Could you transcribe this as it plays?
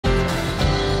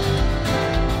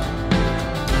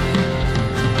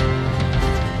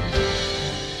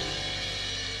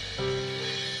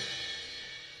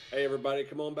everybody.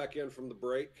 Come on back in from the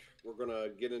break. We're going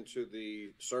to get into the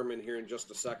sermon here in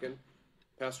just a second.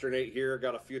 Pastor Nate here.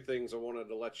 Got a few things I wanted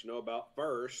to let you know about.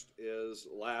 First is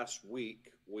last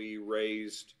week we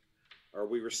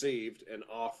received an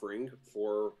offering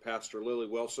for Pastor Lily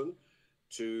Wilson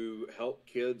to help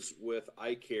kids with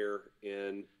eye care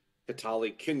in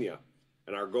Kitale, Kenya.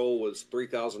 And our goal was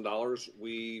 $3,000.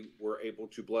 We were able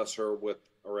to bless her with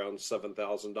around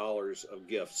 $7,000 of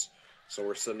gifts. So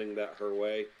we're sending that her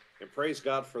way. And praise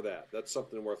God for that. That's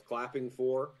something worth clapping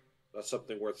for. That's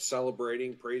something worth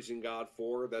celebrating, praising God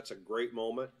for. That's a great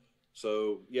moment.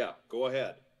 So, yeah, go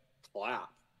ahead.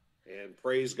 Clap and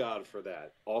praise God for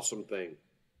that. Awesome thing.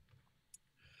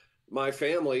 My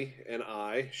family and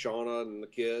I, Shauna and the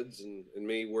kids and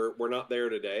me, we're not there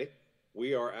today.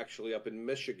 We are actually up in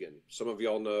Michigan. Some of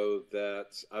y'all know that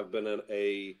I've been in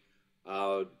a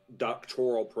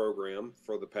doctoral program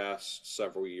for the past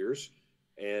several years,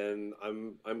 and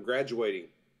I'm graduating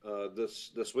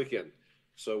this weekend.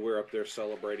 So we're up there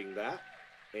celebrating that.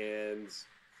 And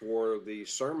for the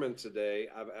sermon today,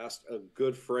 I've asked a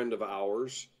good friend of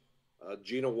ours,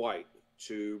 Gina White,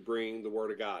 to bring the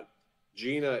Word of God.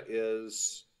 Gina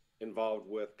is involved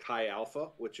with Chi Alpha,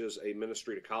 which is a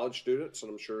ministry to college students,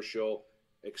 and I'm sure she'll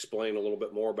explain a little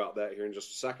bit more about that here in just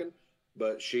a second.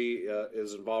 But she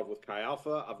is involved with Chi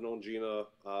Alpha. I've known Gina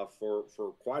for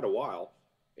quite a while,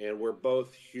 and we're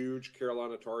both huge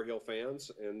Carolina Tar Heel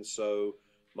fans. And so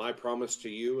my promise to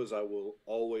you is I will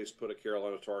always put a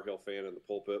Carolina Tar Heel fan in the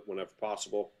pulpit whenever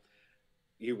possible.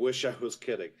 You wish I was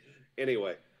kidding.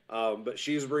 Anyway, but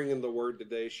she's bringing the word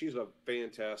today. She's a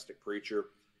fantastic preacher.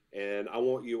 And I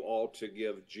want you all to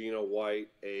give Gina White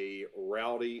a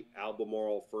rowdy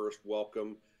Albemarle first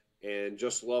welcome and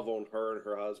just love on her and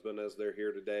her husband as they're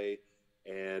here today.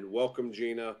 And welcome,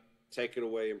 Gina. Take it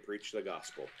away and preach the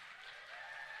gospel.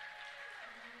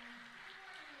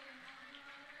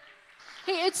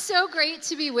 Hey, it's so great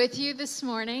to be with you this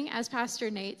morning, as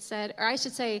Pastor Nate said, or I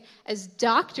should say, as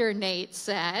Dr. Nate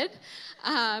said.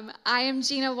 I am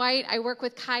Gina White. I work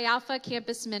with Chi Alpha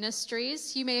Campus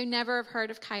Ministries. You may never have heard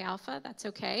of Chi Alpha. That's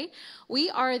okay. We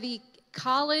are the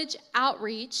college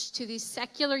outreach to the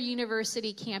secular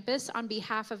university campus on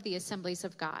behalf of the Assemblies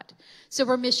of God. So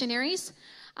we're missionaries.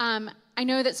 I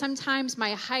know that sometimes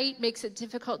my height makes it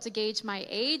difficult to gauge my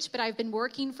age, but I've been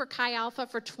working for Chi Alpha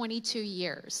for 22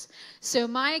 years. So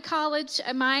my college,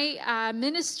 my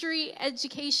ministry,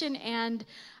 education, and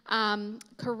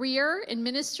career in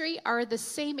ministry are the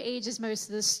same age as most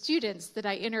of the students that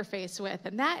I interface with,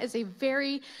 and that is a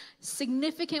very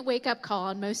significant wake-up call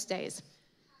on most days.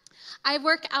 I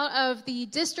work out of the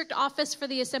district office for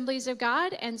the Assemblies of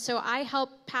God, and so I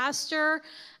help pastor,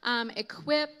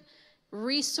 equip,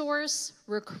 resource,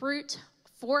 recruit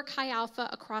for Chi Alpha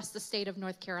across the state of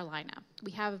North Carolina.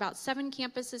 We have about 7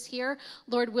 campuses here.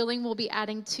 Lord willing, we'll be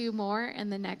adding 2 more in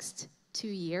the next 2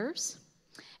 years.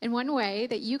 And one way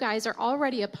that you guys are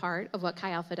already a part of what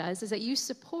Chi Alpha does is that you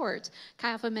support Chi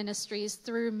Alpha Ministries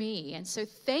through me. And so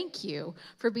thank you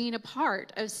for being a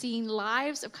part of seeing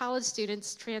lives of college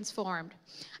students transformed.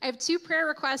 I have 2 prayer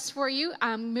requests for you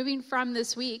moving from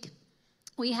this week.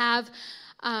 We have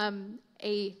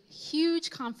a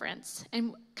huge conference,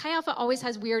 and Chi Alpha always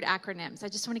has weird acronyms. I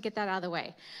just want to get that out of the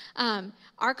way.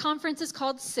 Our conference is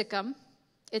called SICM.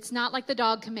 It's not like the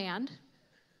dog command,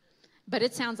 but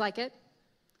it sounds like it.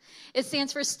 It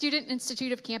stands for Student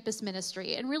Institute of Campus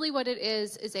Ministry, and really what it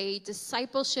is a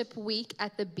discipleship week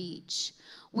at the beach.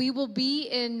 We will be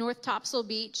in North Topsail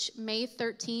Beach May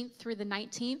 13th through the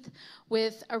 19th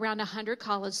with around 100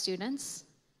 college students,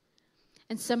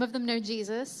 and some of them know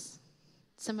Jesus,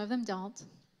 some of them don't.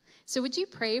 So would you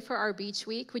pray for our beach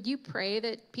week? Would you pray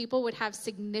that people would have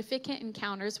significant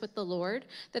encounters with the Lord,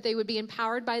 that they would be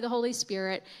empowered by the Holy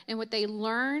Spirit, and what they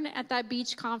learn at that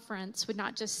beach conference would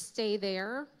not just stay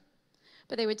there,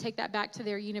 but they would take that back to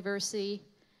their university,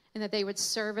 and that they would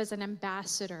serve as an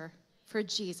ambassador for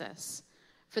Jesus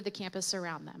for the campus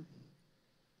around them.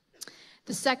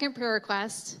 The second prayer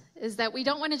request is that we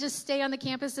don't want to just stay on the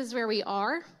campuses where we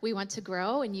are. We want to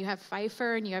grow, and you have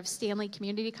Pfeiffer and you have Stanley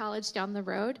Community College down the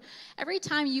road. Every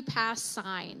time you pass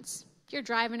signs, you're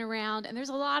driving around, and there's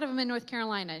a lot of them in North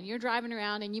Carolina, and you're driving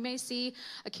around, and you may see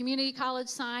a community college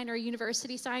sign or a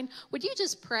university sign. Would you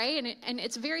just pray? And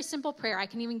it's a very simple prayer. I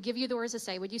can even give you the words to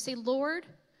say. Would you say, Lord,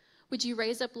 would you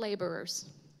raise up laborers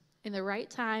in the right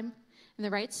time, in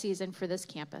the right season for this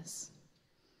campus?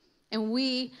 And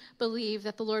we believe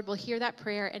that the Lord will hear that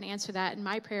prayer and answer that. And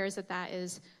my prayer is that that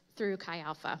is through Chi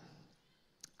Alpha.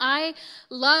 I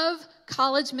love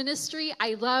college ministry.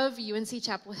 I love UNC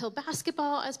Chapel Hill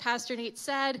basketball, as Pastor Nate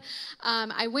said.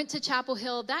 I went to Chapel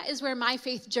Hill. That is where my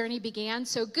faith journey began.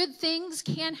 So good things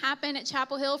can happen at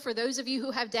Chapel Hill for those of you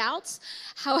who have doubts.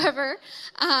 However,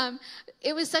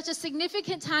 it was such a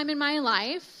significant time in my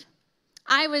life.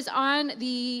 I was on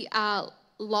the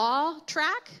law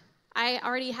track. I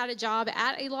already had a job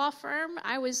at a law firm.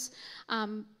 I was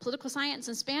political science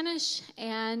and Spanish,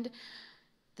 and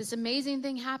this amazing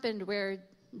thing happened where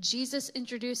Jesus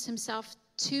introduced himself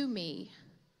to me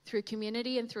through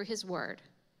community and through his word.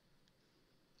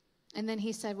 And then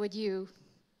he said, would you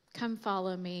come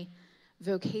follow me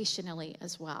vocationally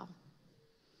as well?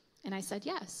 And I said,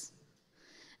 yes.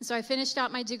 And so I finished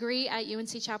out my degree at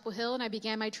UNC Chapel Hill, and I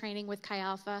began my training with Chi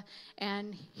Alpha,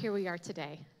 and here we are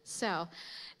today. So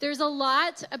there's a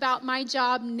lot about my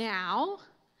job now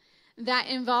that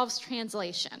involves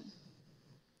translation.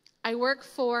 I work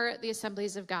for the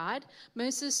Assemblies of God.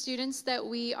 Most of the students that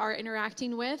we are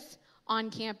interacting with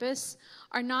on campus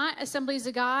are not Assemblies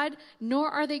of God, nor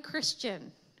are they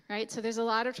Christian, right? So there's a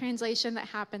lot of translation that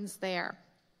happens there.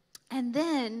 And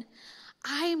then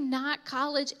I'm not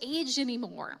college age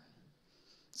anymore.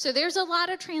 So there's a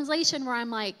lot of translation where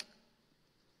I'm like,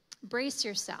 brace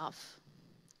yourself.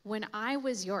 When I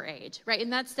was your age, right?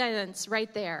 And that sentence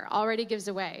right there already gives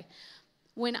away.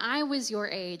 When I was your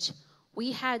age,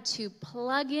 we had to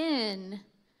plug in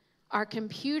our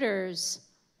computers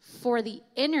for the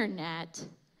internet,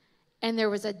 and there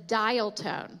was a dial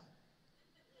tone.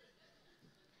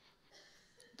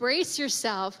 Brace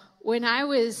yourself. When I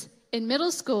was in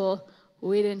middle school,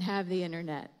 we didn't have the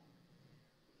internet.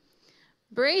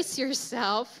 Brace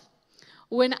yourself.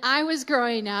 When I was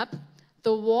growing up,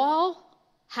 the wall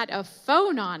had a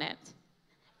phone on it,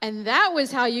 and that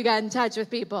was how you got in touch with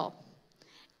people.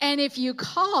 And if you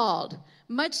called,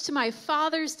 much to my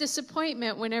father's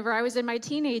disappointment whenever I was in my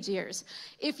teenage years,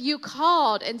 if you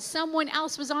called and someone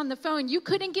else was on the phone, you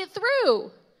couldn't get through.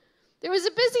 There was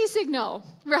a busy signal,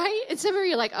 right? And some of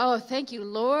you are like, oh, thank you,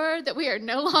 Lord, that we are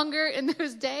no longer in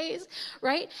those days,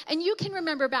 right? And you can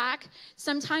remember back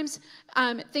sometimes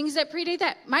things that predate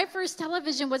that. My first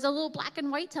television was a little black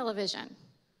and white television,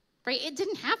 right? It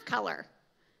didn't have color.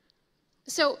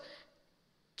 So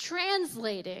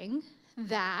translating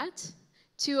that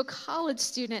to a college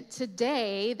student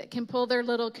today that can pull their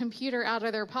little computer out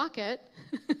of their pocket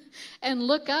and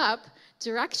look up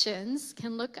directions,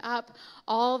 can look up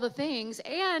all the things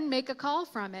and make a call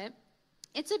from it,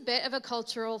 it's a bit of a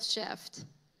cultural shift.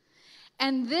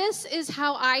 And this is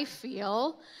how I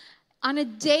feel on a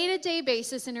day-to-day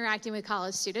basis interacting with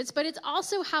college students, but it's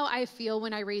also how I feel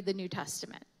when I read the New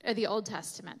Testament, or the Old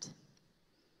Testament,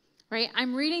 right?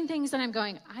 I'm reading things and I'm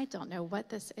going, I don't know what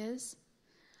this is.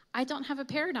 I don't have a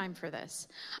paradigm for this.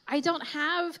 I don't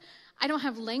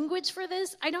have language for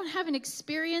this. I don't have an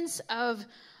experience of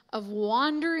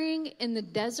wandering in the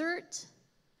desert.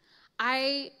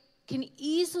 I can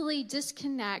easily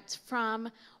disconnect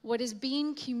from what is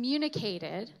being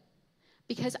communicated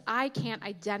because I can't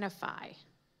identify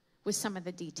with some of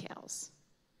the details,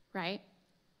 right?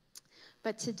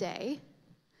 But today,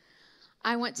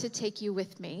 I want to take you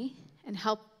with me and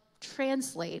help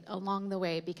translate along the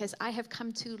way because I have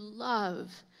come to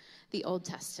love the Old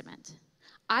Testament.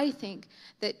 I think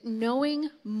that knowing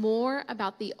more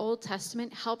about the Old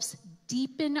Testament helps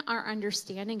deepen our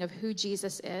understanding of who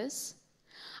Jesus is.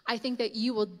 I think that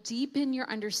you will deepen your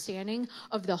understanding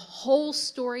of the whole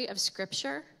story of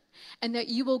Scripture, and that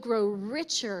you will grow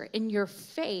richer in your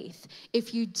faith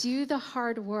if you do the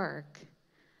hard work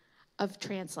of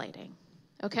translating,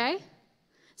 okay?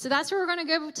 So that's where we're going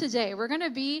to go today. We're going to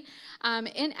be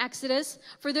in Exodus.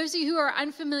 For those of you who are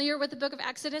unfamiliar with the book of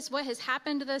Exodus, what has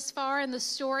happened thus far in the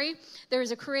story, there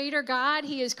is a creator God.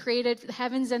 He has created the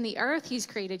heavens and the earth. He's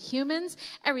created humans.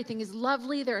 Everything is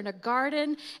lovely. They're in a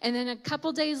garden. And then a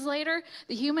couple days later,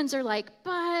 the humans are like,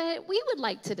 but we would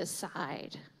like to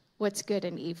decide what's good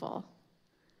and evil.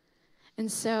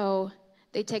 And so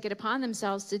they take it upon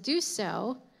themselves to do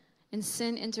so, and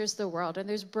sin enters the world, and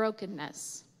there's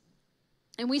brokenness.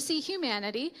 And we see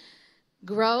humanity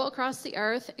grow across the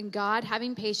earth and God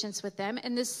having patience with them.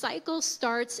 And this cycle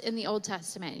starts in the Old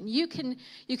Testament. And you can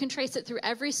trace it through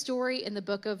every story in the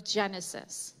book of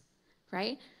Genesis,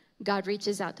 right? God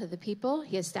reaches out to the people.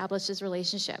 He establishes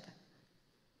relationship.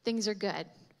 Things are good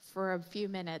for a few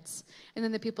minutes. And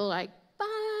then the people are like,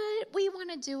 but we want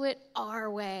to do it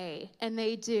our way. And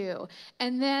they do.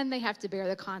 And then they have to bear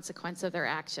the consequence of their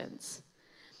actions.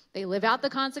 They live out the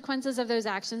consequences of those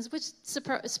actions, which,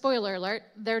 spoiler alert,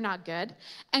 they're not good.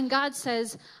 And God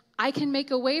says, I can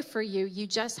make a way for you. You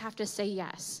just have to say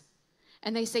yes.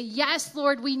 And they say, yes,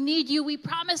 Lord, we need you. We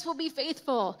promise we'll be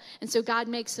faithful. And so God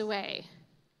makes a way.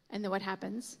 And then what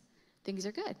happens? Things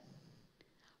are good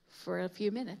for a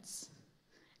few minutes.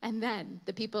 And then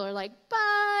the people are like,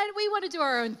 but we want to do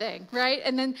our own thing, right?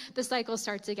 And then the cycle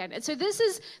starts again. And so this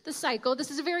is the cycle.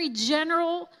 This is a very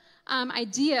general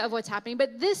idea of what's happening.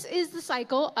 But this is the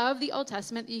cycle of the Old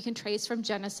Testament that you can trace from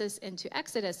Genesis into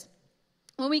Exodus.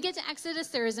 When we get to Exodus,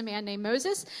 there is a man named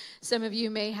Moses. Some of you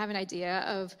may have an idea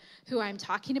of who I'm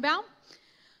talking about.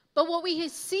 But what we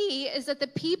see is that the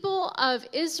people of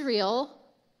Israel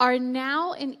are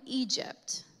now in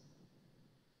Egypt.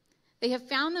 They have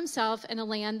found themselves in a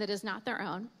land that is not their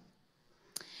own.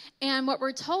 And what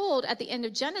we're told at the end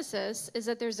of Genesis is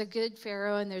that there's a good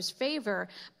Pharaoh and there's favor.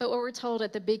 But what we're told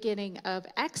at the beginning of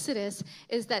Exodus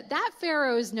is that that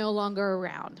Pharaoh is no longer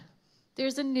around.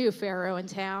 There's a new Pharaoh in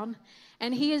town,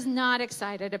 and he is not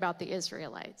excited about the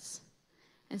Israelites.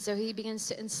 And so he begins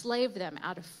to enslave them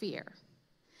out of fear.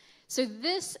 So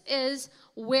this is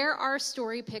where our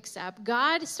story picks up.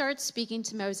 God starts speaking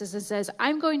to Moses and says,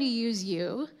 I'm going to use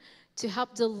you to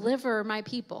help deliver my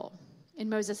people. And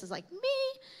Moses is like, me?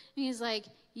 And he's like,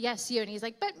 yes, you. And he's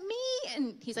like, but me?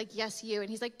 And he's like, yes, you. And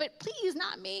he's like, but please,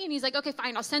 not me. And he's like, okay,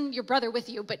 fine, I'll send your brother with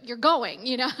you, but you're going,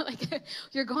 like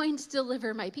you're going to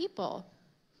deliver my people.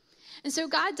 And so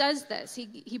God does this.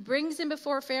 He brings him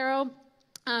before Pharaoh.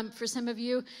 For some of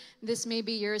you, this may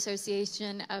be your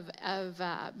association of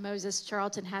Moses,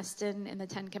 Charlton Heston, and the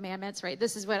Ten Commandments, right?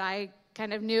 This is what I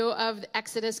kind of knew of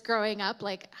Exodus growing up.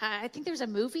 Like, I think there's a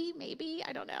movie, maybe,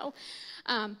 I don't know.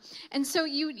 And so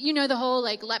you know the whole,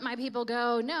 like, let my people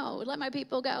go. No, let my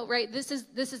people go, right? This is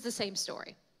the same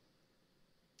story.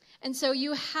 And so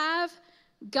you have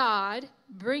God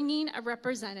bringing a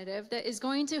representative that is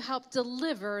going to help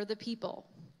deliver the people.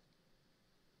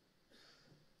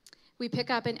 We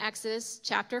pick up in Exodus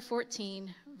chapter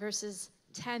 14, verses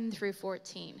 10 through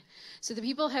 14. So the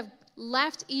people have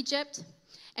left Egypt,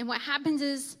 and what happens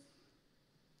is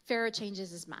Pharaoh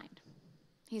changes his mind.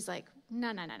 He's like,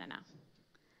 no.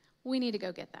 We need to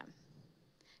go get them.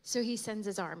 So he sends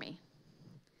his army.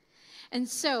 And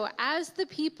so as the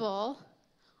people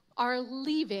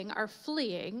are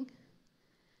fleeing,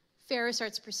 Pharaoh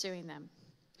starts pursuing them.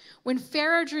 When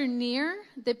Pharaoh drew near,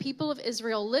 the people of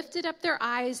Israel lifted up their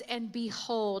eyes, and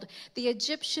behold, the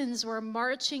Egyptians were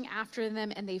marching after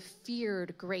them, and they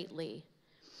feared greatly.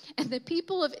 And the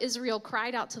people of Israel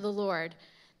cried out to the Lord.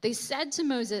 They said to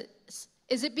Moses,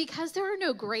 is it because there are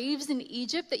no graves in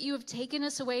Egypt that you have taken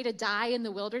us away to die in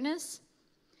the wilderness?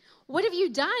 What have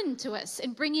you done to us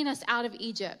in bringing us out of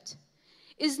Egypt?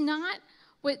 Is not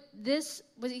what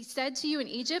he said to you in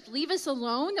Egypt, leave us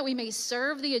alone that we may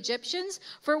serve the Egyptians?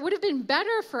 For it would have been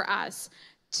better for us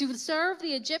to serve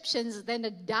the Egyptians than to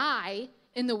die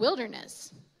in the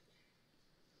wilderness.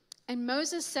 And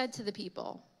Moses said to the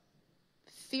people,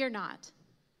 fear not,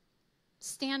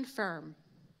 stand firm,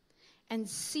 and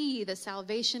see the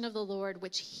salvation of the Lord,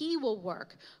 which he will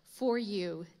work for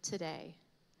you today.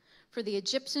 For the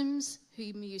Egyptians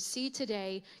whom you see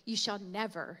today, you shall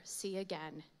never see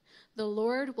again. The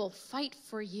Lord will fight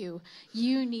for you.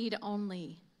 You need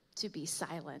only to be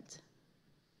silent.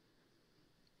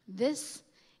 This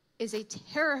is a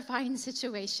terrifying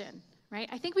situation, right?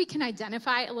 I think we can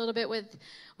identify a little bit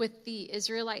with the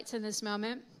Israelites in this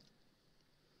moment,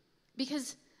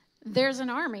 because there's an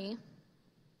army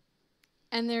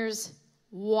and there's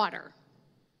water,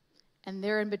 and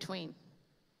they're in between,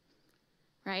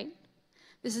 right?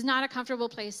 This is not a comfortable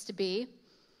place to be.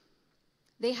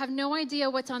 They have no idea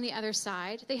what's on the other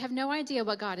side. They have no idea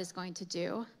what God is going to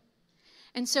do.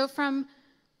 And so from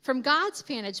God's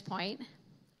vantage point,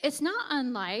 it's not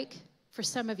unlike, for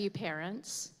some of you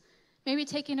parents, maybe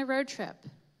taking a road trip.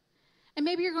 And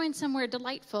maybe you're going somewhere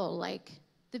delightful like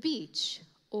the beach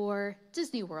or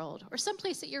Disney World or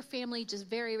someplace that your family just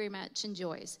very, very much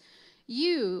enjoys.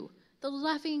 You, the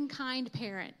loving, kind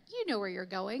parent, you know where you're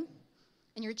going.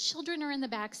 And your children are in the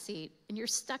back seat, and you're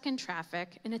stuck in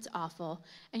traffic, and it's awful.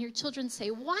 And your children say,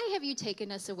 why have you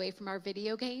taken us away from our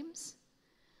video games?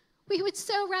 We would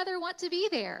so rather want to be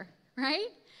there, right?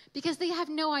 Because they have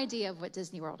no idea of what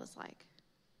Disney World is like.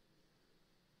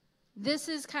 This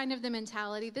is kind of the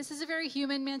mentality. This is a very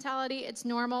human mentality. It's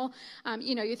normal.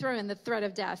 You throw in the threat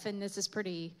of death, and this is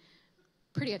pretty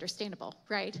understandable,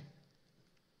 right?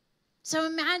 So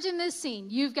imagine this scene.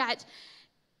 You've got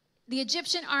the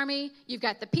Egyptian army, you've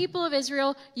got the people of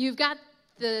Israel, you've got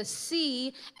the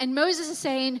sea, and Moses is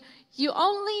saying, you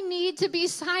only need to be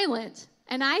silent.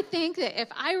 And I think that if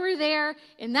I were there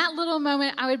in that little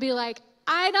moment, I would be like,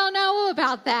 I don't know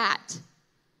about that.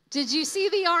 Did you see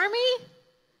the army?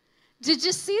 Did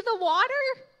you see the water?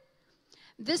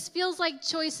 this feels like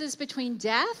choices between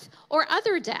death or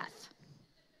other death.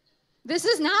 This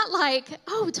is not like,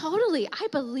 oh, totally, I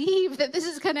believe that this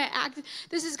is going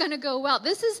to go well.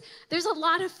 There's a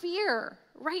lot of fear,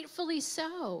 rightfully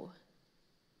so.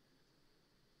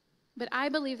 But I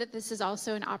believe that this is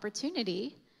also an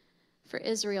opportunity for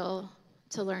Israel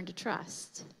to learn to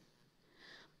trust.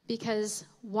 Because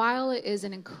while it is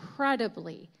an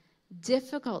incredibly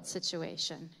difficult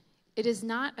situation, it is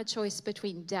not a choice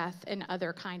between death and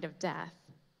other kind of death.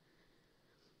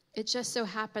 It just so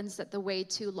happens that the way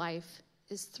to life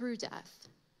is through death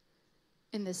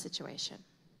in this situation.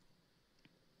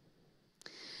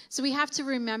 So we have to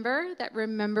remember that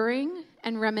remembering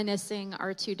and reminiscing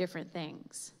are two different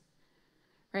things,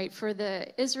 right? For the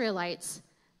Israelites,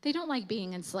 they don't like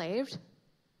being enslaved.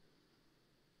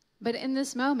 But in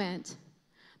this moment,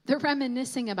 they're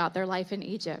reminiscing about their life in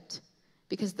Egypt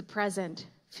because the present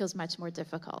feels much more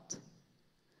difficult.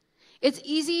 It's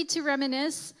easy to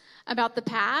reminisce about the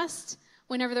past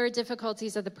whenever there are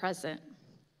difficulties of the present.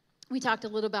 We talked a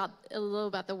little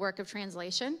about the work of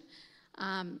translation.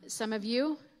 Some of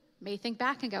you may think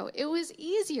back and go, it was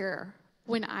easier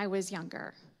when I was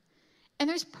younger. And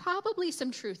there's probably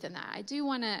some truth in that. I do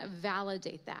want to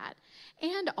validate that.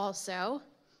 And also,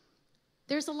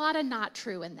 there's a lot of not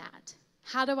true in that.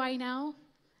 How do I know?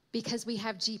 Because we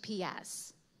have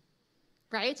GPS,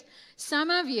 right?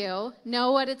 Some of you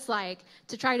know what it's like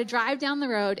to try to drive down the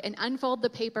road and unfold the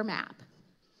paper map.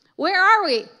 Where are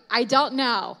we? I don't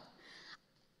know.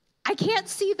 I can't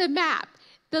see the map.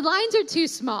 The lines are too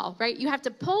small, right? You have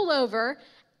to pull over,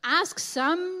 ask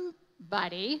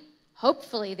somebody.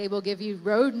 Hopefully they will give you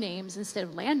road names instead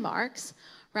of landmarks,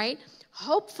 right?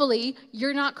 Hopefully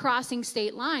you're not crossing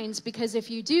state lines, because if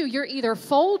you do, you're either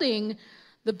folding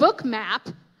the book map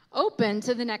open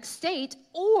to the next state,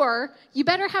 or you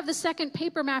better have the second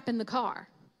paper map in the car.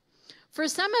 For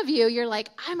some of you, you're like,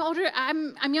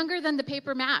 I'm younger than the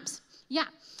paper maps. Yeah,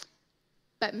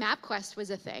 but MapQuest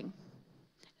was a thing.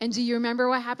 And do you remember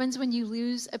what happens when you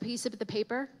lose a piece of the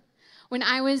paper? When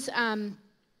I was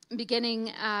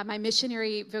beginning my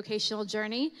missionary vocational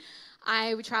journey,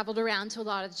 I traveled around to a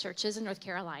lot of the churches in North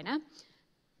Carolina.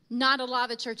 Not a lot of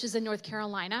the churches in North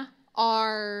Carolina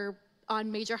are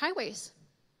on major highways.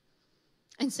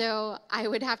 And so I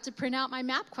would have to print out my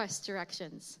MapQuest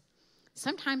directions.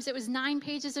 Sometimes it was 9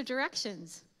 pages of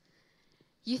directions.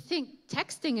 You think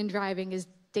texting and driving is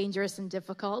dangerous and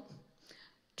difficult?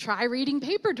 Try reading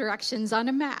paper directions on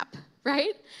a map,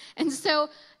 right? And so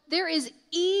there is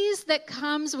ease that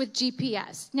comes with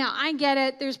GPS. Now, I get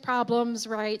it. There's problems,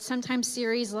 right? Sometimes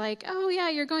Siri's like, oh, yeah,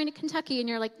 you're going to Kentucky. And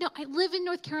you're like, no, I live in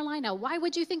North Carolina. Why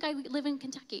would you think I live in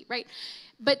Kentucky, right?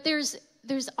 But there's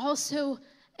also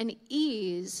an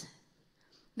ease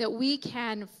that we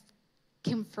can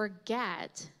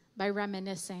forget by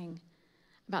reminiscing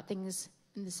about things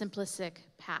in the simplistic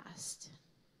past.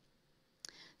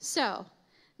 So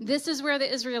this is where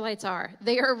the Israelites are.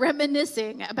 They are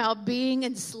reminiscing about being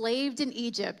enslaved in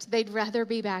Egypt. They'd rather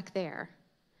be back there.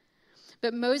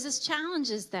 But Moses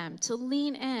challenges them to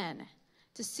lean in,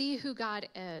 to see who God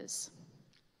is.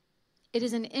 It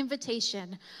is an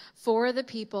invitation for the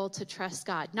people to trust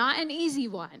God. Not an easy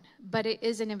one, but it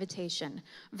is an invitation.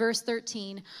 Verse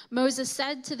 13, Moses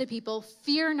said to the people,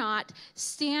 "Fear not,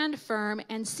 stand firm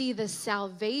and see the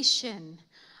salvation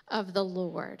of the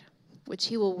Lord, which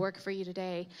he will work for you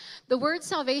today." The word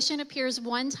salvation appears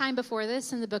one time before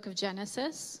this in the book of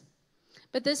Genesis,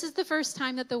 but this is the first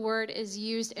time that the word is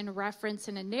used in reference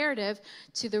in a narrative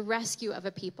to the rescue of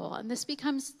a people. And this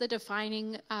becomes the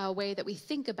defining way that we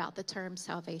think about the term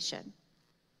salvation.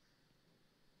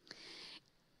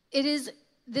 It is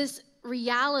this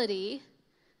reality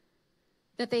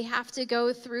that they have to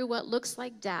go through what looks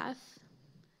like death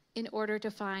in order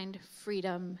to find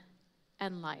freedom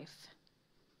and life.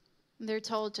 They're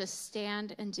told to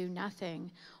stand and do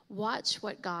nothing. Watch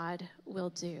what God will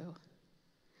do.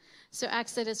 So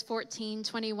Exodus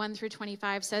 14:21 through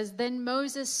 25 says, "Then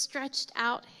Moses stretched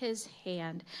out his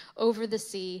hand over the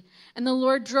sea, and the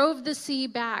Lord drove the sea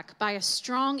back by a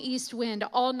strong east wind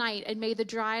all night and made the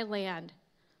dry land.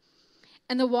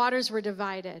 And the waters were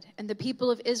divided, and the people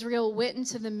of Israel went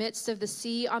into the midst of the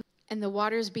sea, and the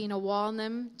waters being a wall on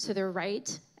them to their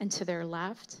right and to their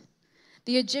left.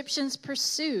 The Egyptians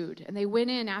pursued, and they went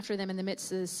in after them in the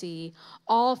midst of the sea,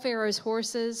 all Pharaoh's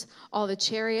horses, all the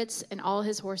chariots, and all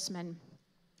his horsemen.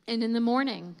 And in the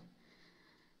morning,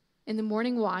 In the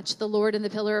morning watch, the Lord in the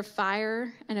pillar of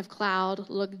fire and of cloud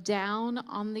looked down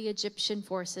on the Egyptian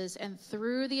forces and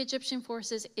threw the Egyptian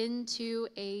forces into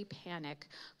a panic,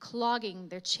 clogging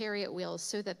their chariot wheels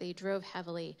so that they drove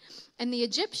heavily. And the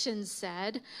Egyptians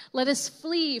said, "Let us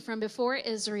flee from before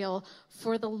Israel,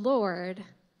 for the Lord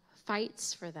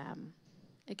fights for them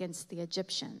against the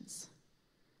Egyptians."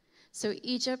 So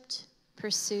Egypt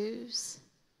pursues.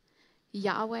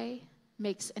 Yahweh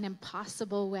makes an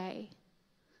impossible way.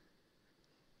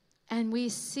 And we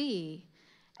see,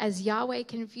 as Yahweh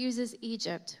confuses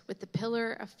Egypt with the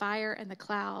pillar of fire and the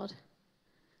cloud,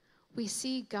 we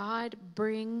see God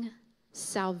bring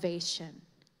salvation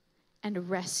and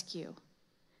rescue.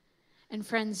 And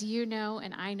friends, you know,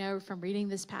 and I know from reading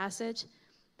this passage,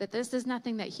 that this is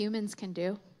nothing that humans can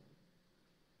do.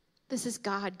 This is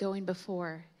God going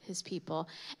before his people.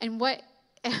 And what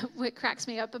cracks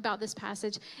me up about this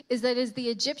passage is that it's the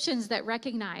Egyptians that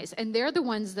recognize, and they're the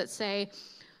ones that say,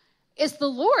 it's the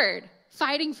Lord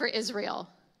fighting for Israel,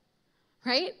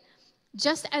 right?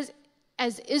 Just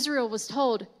as Israel was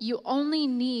told, you only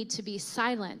need to be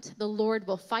silent. The Lord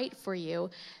will fight for you.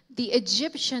 The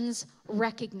Egyptians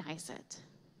recognize it.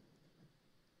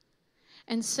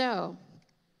 And so,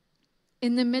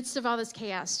 in the midst of all this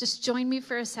chaos, just join me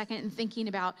for a second in thinking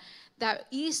about that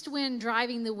east wind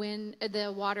driving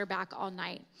the water back all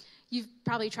night. You've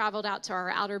probably traveled out to our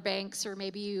Outer Banks, or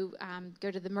maybe you go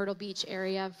to the Myrtle Beach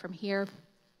area from here.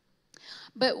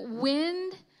 But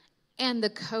wind and the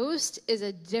coast is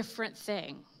a different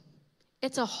thing.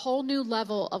 It's a whole new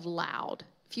level of loud.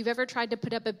 If you've ever tried to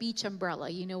put up a beach umbrella,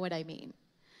 you know what I mean,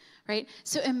 right?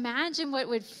 So imagine what it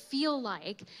would feel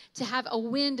like to have a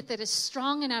wind that is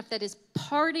strong enough that is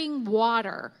parting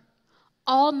water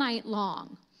all night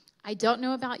long. I don't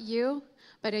know about you,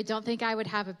 but I don't think I would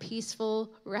have a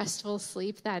peaceful, restful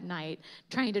sleep that night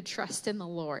trying to trust in the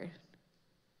Lord.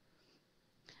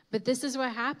 But this is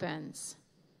what happens.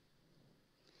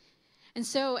 And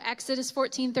so Exodus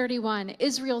 14:31,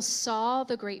 Israel saw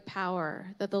the great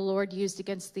power that the Lord used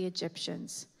against the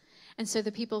Egyptians. And so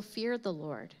the people feared the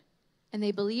Lord, and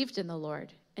they believed in the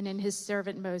Lord and in his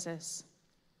servant Moses.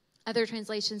 Other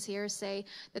translations here say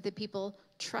that the people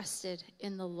trusted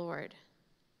in the Lord.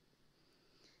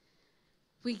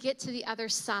 We get to the other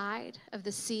side of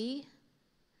the sea,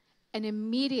 and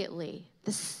immediately,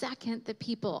 the second the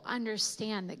people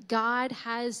understand that God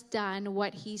has done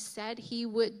what he said he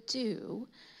would do,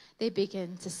 they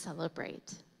begin to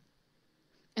celebrate.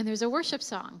 And there's a worship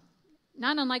song,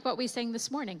 not unlike what we sang this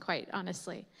morning, quite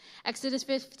honestly. Exodus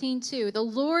 15:2, the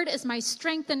Lord is my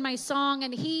strength and my song,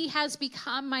 and he has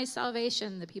become my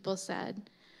salvation, the people said.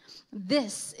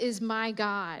 This is my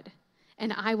God,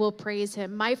 and I will praise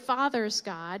him. My father's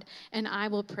God, and I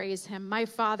will praise him. My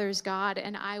father's God,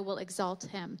 and I will exalt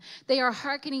him. They are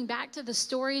hearkening back to the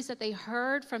stories that they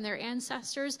heard from their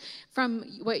ancestors, from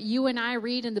what you and I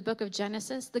read in the book of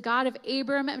Genesis. The God of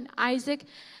Abraham and Isaac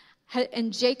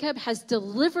and Jacob has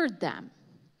delivered them.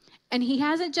 And he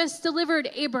hasn't just delivered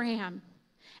Abraham.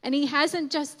 And he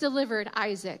hasn't just delivered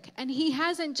Isaac, and he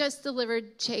hasn't just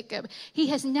delivered Jacob. He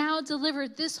has now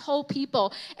delivered this whole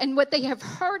people, and what they have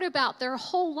heard about their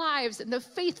whole lives and the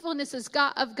faithfulness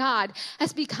of God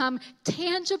has become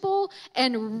tangible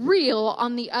and real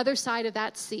on the other side of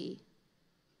that sea.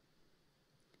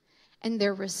 And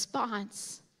their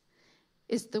response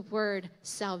is the word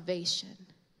salvation.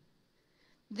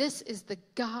 This is the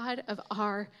God of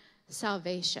our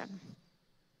salvation.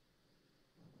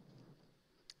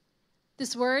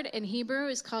 This word in Hebrew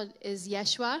is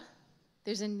Yeshua.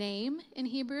 There's a name in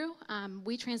Hebrew.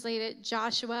 We translate it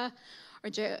Joshua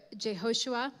or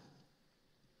Jehoshua.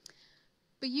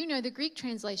 But you know the Greek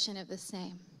translation of this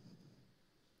name,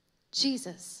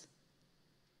 Jesus.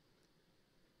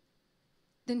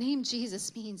 The name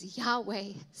Jesus means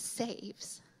Yahweh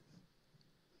saves.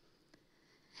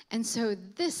 And so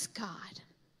this God,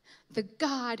 the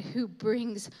God who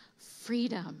brings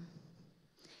freedom,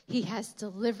 he has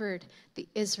delivered the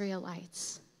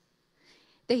Israelites.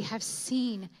 They have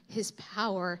seen his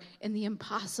power in the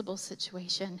impossible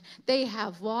situation. They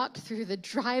have walked through the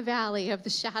dry valley of the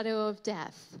shadow of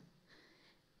death.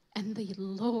 And the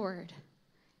Lord,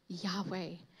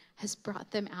 Yahweh, has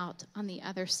brought them out on the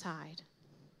other side.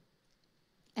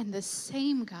 And the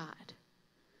same God,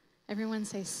 everyone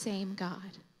say same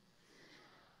God.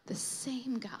 The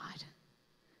same God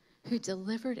who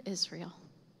delivered Israel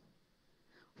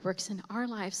works in our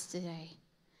lives today,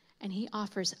 and he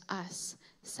offers us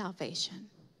salvation.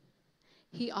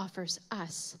 He offers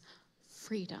us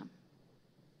freedom.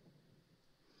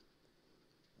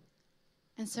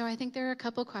 And so I think there are a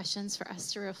couple questions for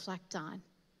us to reflect on.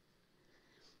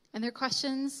 And they're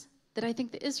questions that I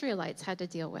think the Israelites had to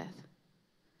deal with.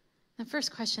 The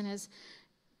first question is,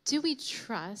 do we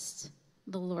trust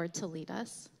the Lord to lead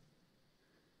us?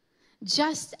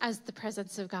 Just as the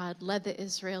presence of God led the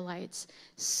Israelites,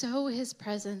 so his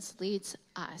presence leads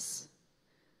us.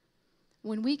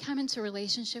 When we come into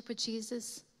relationship with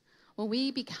Jesus, when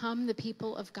we become the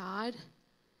people of God,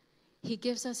 he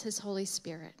gives us his Holy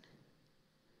Spirit.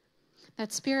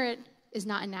 That Spirit is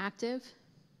not inactive.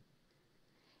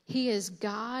 He is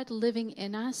God living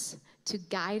in us to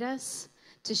guide us,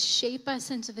 to shape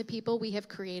us into the people we have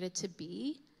created to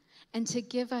be, and to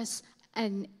give us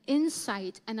an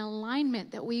insight and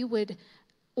alignment that we would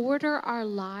order our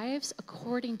lives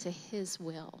according to his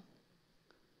will.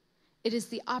 It is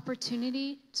the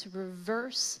opportunity to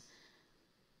reverse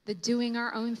the doing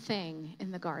our own thing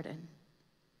in the garden.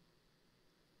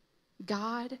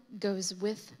 God goes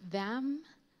with them.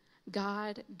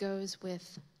 God goes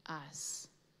with us.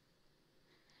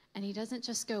 And he doesn't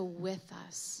just go with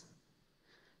us.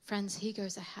 Friends, he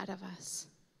goes ahead of us.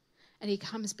 And he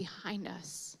comes behind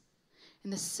us.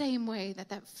 In the same way that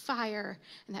that fire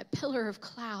and that pillar of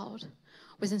cloud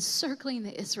was encircling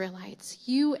the Israelites,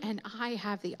 you and I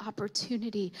have the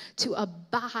opportunity to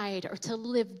abide or to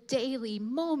live daily,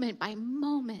 moment by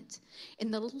moment,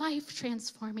 in the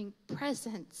life-transforming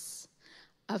presence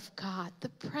of God, the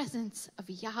presence of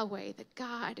Yahweh, the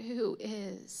God who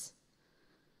is.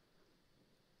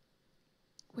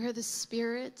 Where the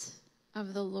Spirit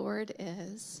of the Lord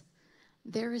is,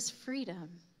 there is freedom.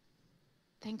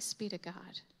 Thanks be to God.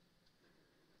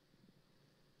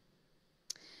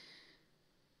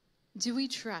 Do we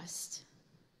trust,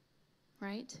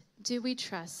 right? Do we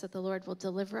trust that the Lord will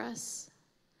deliver us?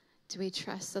 Do we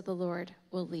trust that the Lord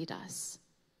will lead us?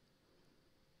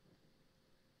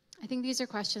 I think these are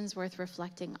questions worth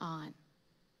reflecting on.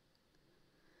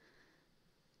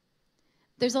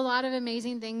 There's a lot of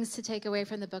amazing things to take away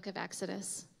from the book of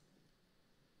Exodus.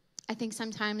 I think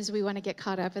sometimes we want to get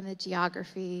caught up in the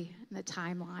geography and the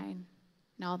timeline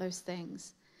and all those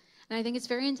things. And I think it's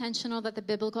very intentional that the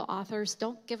biblical authors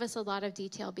don't give us a lot of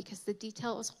detail because the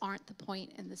details aren't the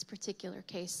point in this particular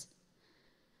case.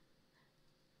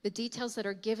 The details that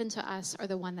are given to us are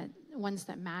the ones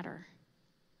that matter.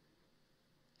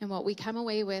 And what we come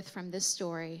away with from this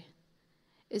story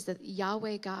is that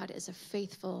Yahweh God is a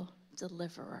faithful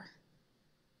deliverer.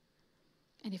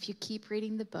 And if you keep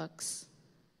reading the books,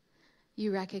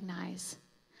 you recognize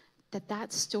that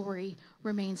that story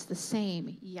remains the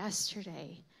same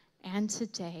yesterday and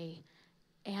today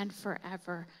and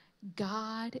forever.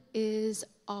 God is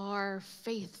our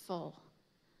faithful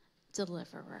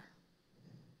deliverer.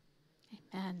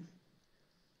 Amen.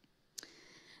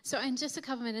 So in just a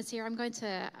couple minutes here, I'm going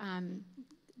to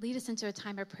lead us into a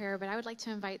time of prayer, but I would like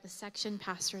to invite the section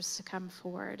pastors to come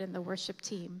forward and the worship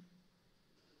team.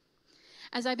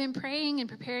 As I've been praying and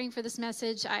preparing for this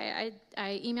message, I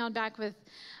emailed back with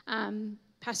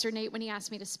Pastor Nate when he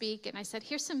asked me to speak, and I said,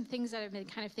 here's some things that I've been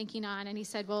kind of thinking on, and he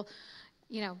said, well,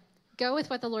 go with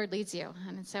what the Lord leads you.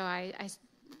 And so I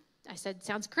said,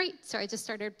 sounds great. So I just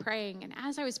started praying, and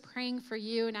as I was praying for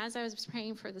you and as I was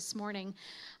praying for this morning,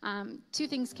 two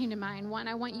things came to mind. One,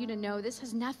 I want you to know this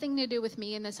has nothing to do with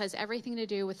me, and this has everything to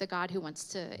do with the God who wants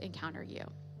to encounter you.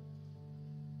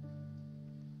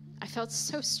 I felt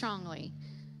so strongly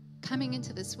coming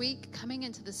into this week, coming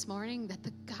into this morning, that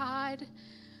the God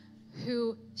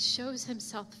who shows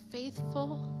himself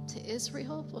faithful to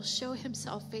Israel will show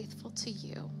himself faithful to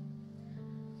you.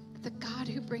 The God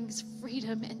who brings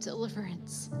freedom and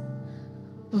deliverance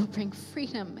will bring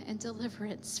freedom and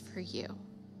deliverance for you.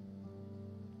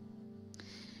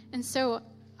 And so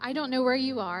I don't know where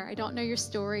you are. I don't know your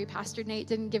story. Pastor Nate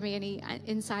didn't give me any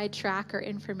inside track or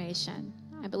information.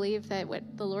 I believe that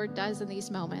what the Lord does in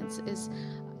these moments is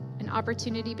an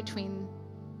opportunity between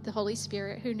the Holy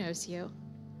Spirit who knows you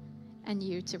and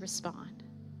you to respond.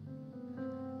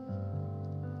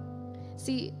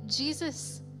 See,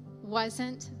 Jesus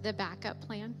wasn't the backup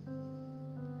plan.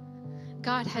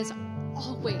 God has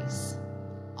always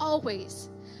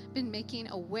been making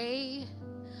a way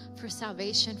for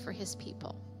salvation for his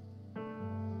people.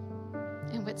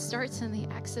 And what starts in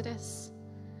the Exodus,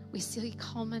 we see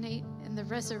culminate in the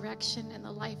resurrection and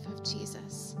the life of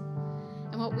Jesus.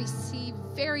 And what we see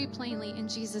very plainly in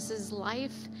Jesus'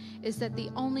 life is that the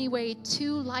only way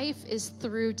to life is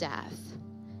through death.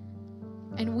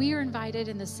 And we are invited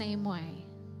in the same way,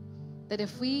 that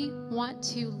if we want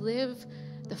to live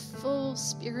the full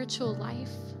spiritual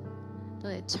life,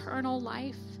 the eternal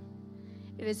life,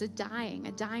 it is a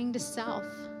dying to self.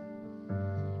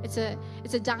 It's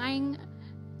a dying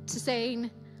to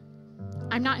saying,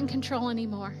 I'm not in control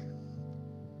anymore.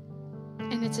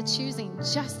 And it's a choosing,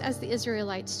 just as the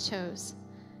Israelites chose.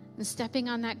 And stepping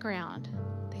on that ground,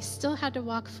 they still had to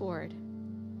walk forward.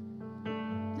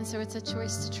 And so it's a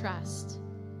choice to trust.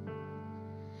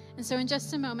 And so in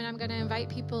just a moment, I'm going to invite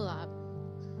people up.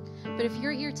 But if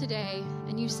you're here today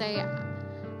and you say,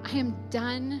 I am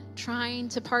done trying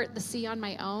to part the sea on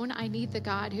my own, I need the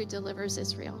God who delivers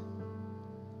Israel,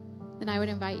 then I would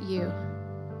invite you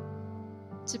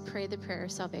to pray the prayer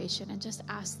of salvation and just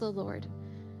ask the Lord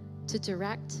to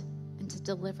direct and to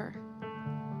deliver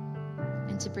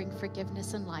and to bring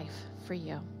forgiveness and life for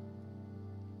you.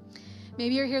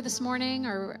 Maybe you're here this morning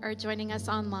or are joining us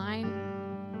online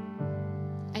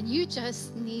and you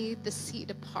just need the sea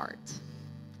to part.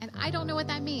 And I don't know what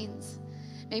that means.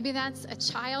 Maybe that's a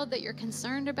child that you're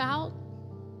concerned about.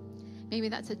 Maybe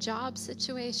that's a job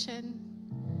situation.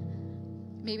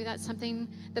 Maybe that's something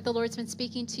that the Lord's been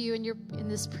speaking to you in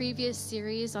this previous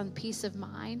series on peace of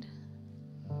mind.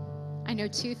 I know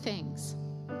two things.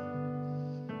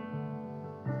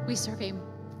 We serve a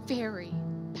very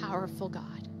powerful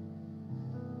God.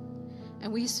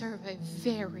 And we serve a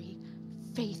very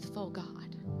faithful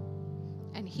God.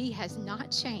 And He has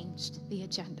not changed the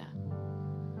agenda.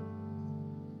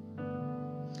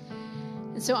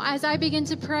 And so as I begin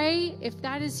to pray, if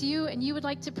that is you and you would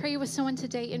like to pray with someone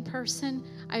today in person,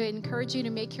 I would encourage you to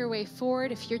make your way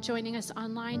forward. If you're joining us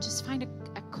online, just find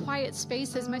a quiet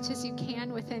space as much as you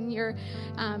can within your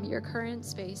current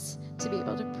space to be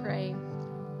able to pray.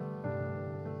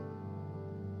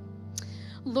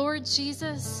 Lord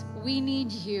Jesus, we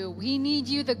need you. We need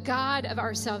you, the God of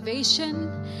our salvation.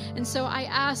 And so I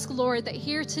ask, Lord, that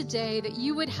here today that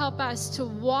you would help us to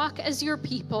walk as your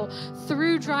people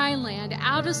through dry land,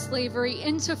 out of slavery,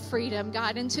 into freedom,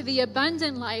 God, into the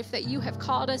abundant life that you have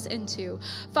called us into.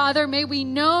 Father, may we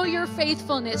know your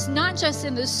faithfulness, not just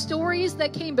in the stories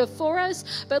that came before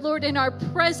us, but Lord, in our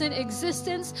present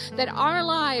existence, that our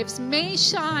lives may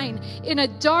shine in a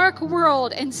dark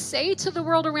world and say to the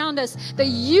world around us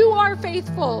that you are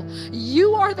faithful.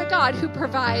 You are the God who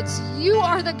provides. You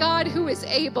are the God who is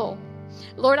able.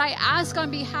 Lord, I ask on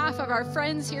behalf of our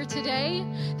friends here today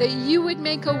that you would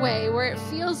make a way where it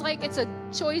feels like it's a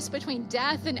choice between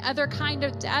death and other kind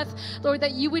of death. Lord,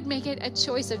 that you would make it a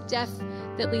choice of death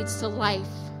that leads to life.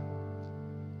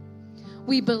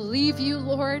 We believe you,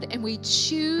 Lord, and we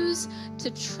choose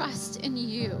to trust in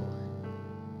you.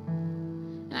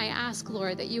 And I ask,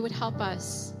 Lord, that you would help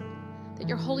us, that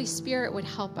your Holy Spirit would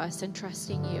help us in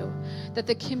trusting you, that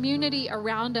the community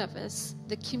around us,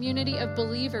 the community of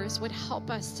believers would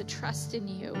help us to trust in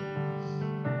you.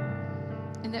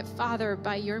 And that, Father,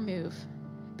 by your move,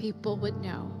 people would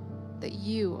know that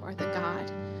you are the God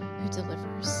who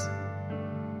delivers.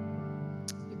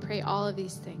 We pray all of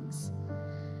these things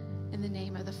in the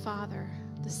name of the Father,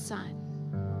 the Son,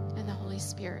 and the Holy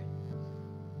Spirit.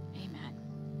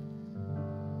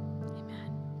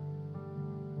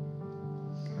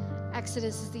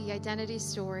 Exodus is the identity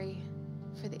story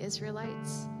for the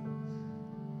Israelites.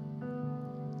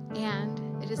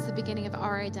 And it is the beginning of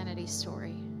our identity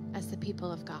story as the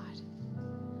people of God.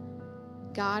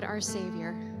 God, our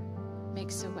Savior,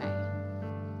 makes a way.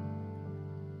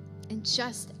 And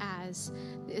just as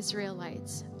the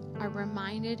Israelites are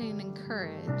reminded and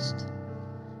encouraged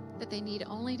that they need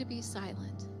only to be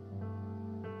silent,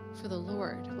 for the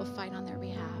Lord will fight on their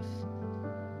behalf.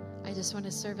 I just want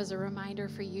to serve as a reminder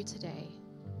for you today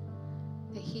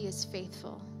that He is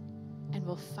faithful and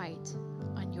will fight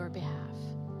on your behalf.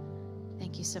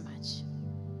 Thank you so much.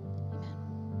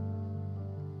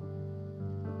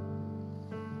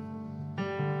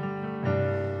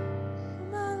 Amen.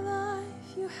 My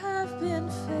life, you have been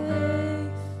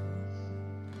faithful.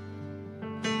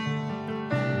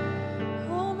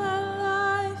 All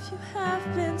my life, you have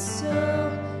been so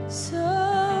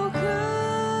good.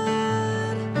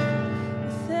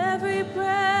 Every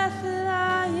breath that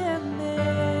I am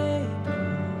able,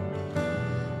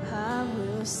 I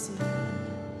will sing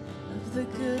of the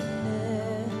goodness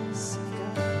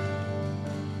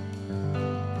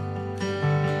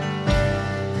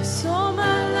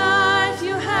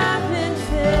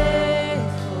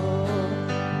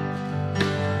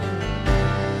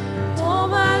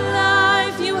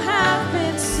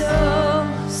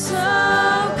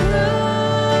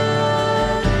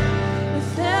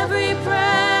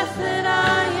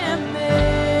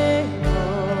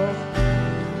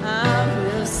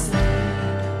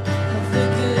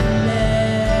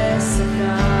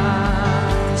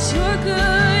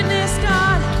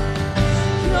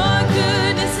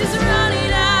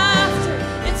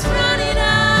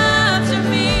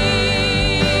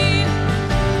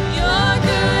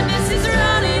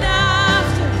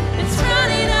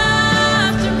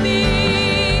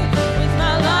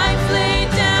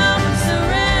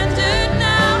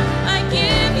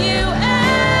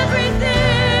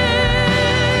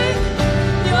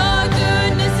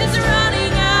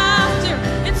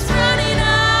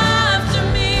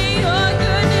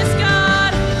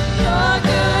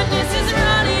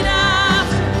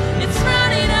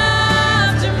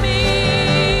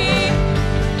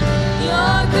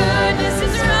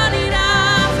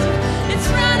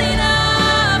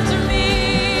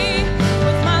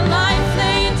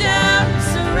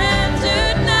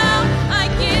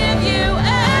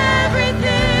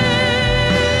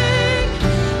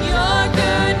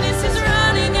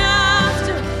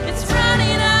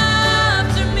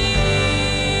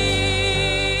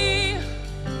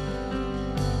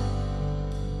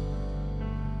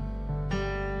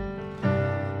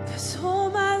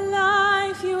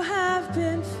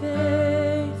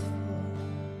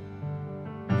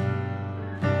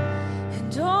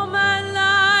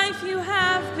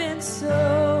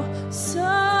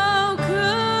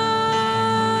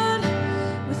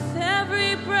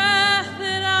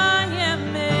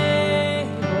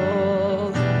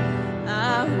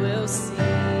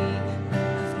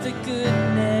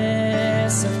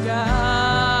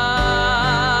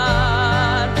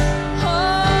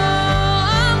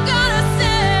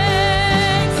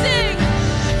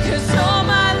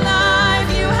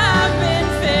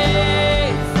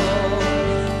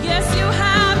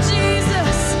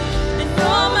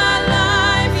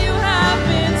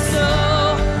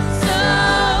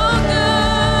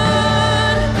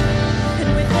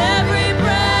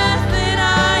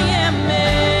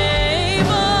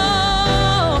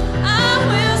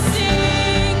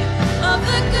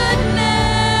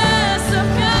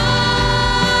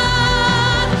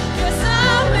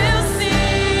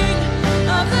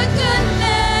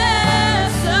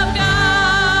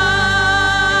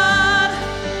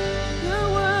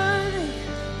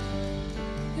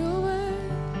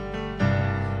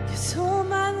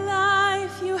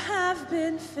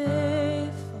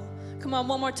Come on,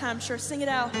 one more time, church. Sing it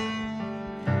out.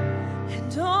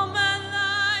 And all my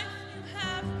life you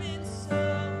have been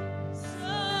so,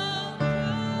 so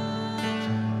good.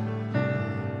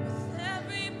 With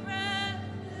every breath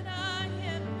that I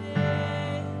am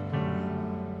made,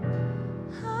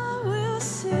 I will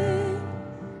sing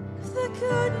of the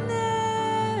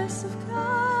goodness of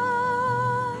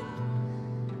God.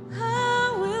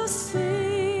 I will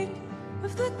sing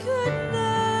of the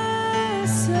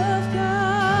goodness of God.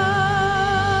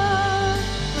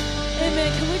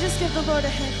 Amen. Can we just give the Lord a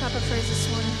hand clap of praise this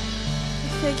morning?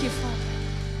 Thank you, Father.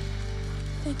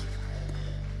 Thank you.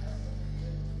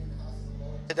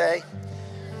 Today,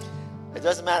 it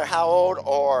doesn't matter how old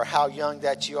or how young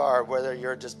that you are, whether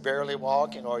you're just barely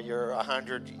walking or you're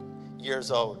 100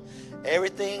 years old.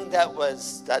 Everything that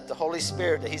the Holy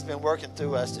Spirit that He's been working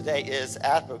through us today is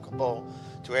applicable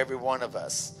to every one of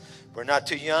us. We're not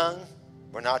too young,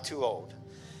 we're not too old.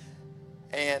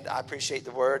 And I appreciate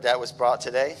the word that was brought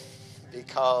today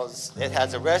because it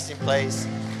has a resting place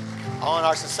on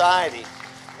our society.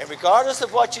 And regardless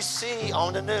of what you see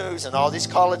on the news and all these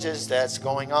colleges that's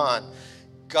going on,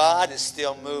 God is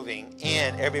still moving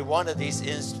in every one of these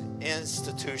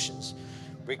institutions.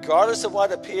 Regardless of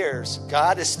what appears,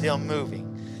 God is still moving.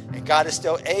 And God is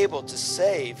still able to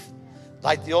save.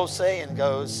 Like the old saying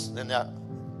goes, and the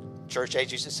church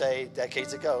age used to say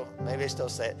decades ago, maybe they still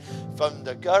say it, from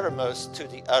the guttermost to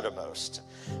the uttermost.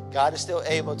 God is still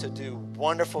able to do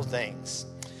wonderful things.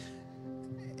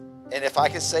 And if I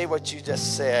could say what you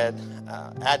just said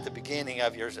at the beginning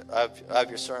of your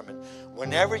sermon,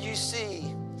 whenever you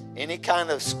see any kind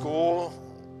of school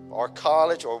or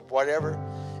college or whatever,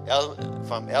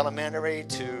 from elementary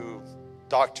to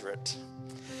doctorate,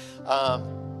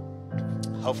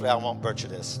 hopefully I won't butcher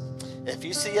this. If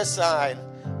you see a sign,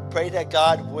 pray that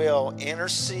God will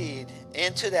intercede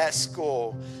into that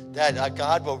school, that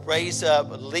God will raise up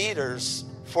leaders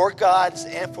for God's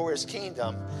and for His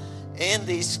kingdom in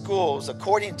these schools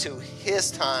according to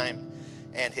His time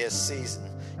and His season.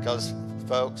 Because,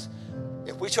 folks,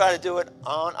 if we try to do it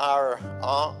on our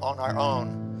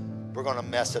own, we're going to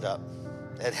mess it up.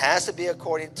 It has to be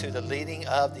according to the leading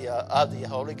of the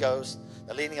Holy Ghost,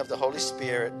 the leading of the Holy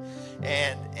Spirit,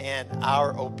 and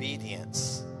our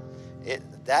obedience.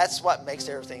 That's what makes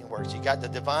everything work. You got the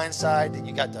divine side, and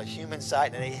you got the human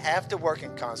side, and they have to work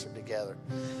in concert together.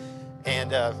 And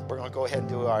we're going to go ahead and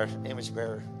do our image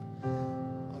bearer.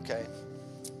 Okay.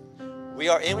 We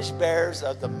are image bearers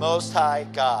of the Most High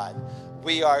God.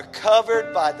 We are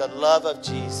covered by the love of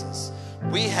Jesus.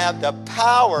 We have the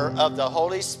power of the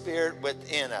Holy Spirit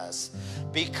within us.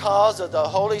 Because of the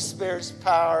Holy Spirit's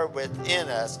power within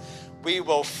us, we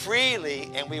will freely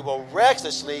and we will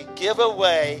recklessly give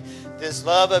away this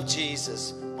love of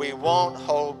Jesus. We won't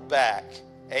hold back.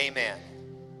 Amen.